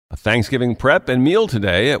A Thanksgiving prep and meal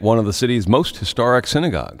today at one of the city's most historic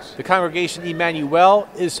synagogues. The congregation Emanu-El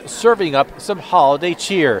is serving up some holiday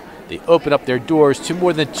cheer. They open up their doors to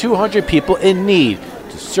more than 200 people in need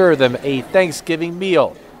to serve them a Thanksgiving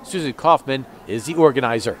meal. Susan Kaufman is the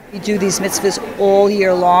organizer. We do these mitzvahs all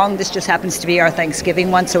year long. This just happens to be our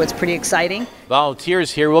Thanksgiving one, so it's pretty exciting.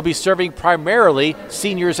 Volunteers here will be serving primarily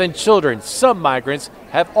seniors and children. Some migrants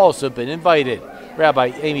have also been invited. Rabbi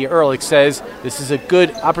Amy Ehrlich says this is a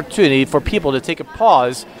good opportunity for people to take a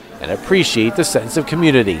pause and appreciate the sense of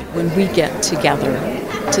community. When we get together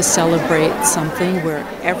to celebrate something where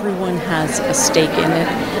everyone has a stake in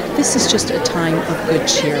it, this is just a time of good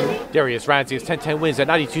cheer. Darius, Radzius, 1010 wins at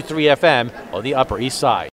 92.3 FM on the Upper East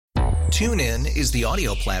Side. TuneIn is the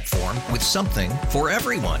audio platform with something for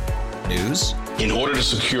everyone. News. In order to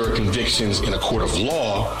secure convictions in a court of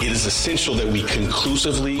law, it is essential that we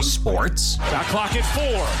conclusively. Sports. Shot clock at 4.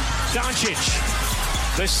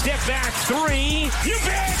 Doncic. The step back 3. You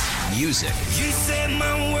bet. Music. You set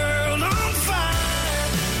my world on fire.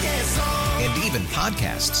 Yes, and even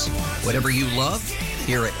podcasts. Whatever you love,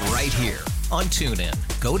 hear it right here on TuneIn.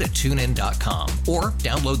 Go to TuneIn.com or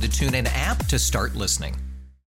download the TuneIn app to start listening.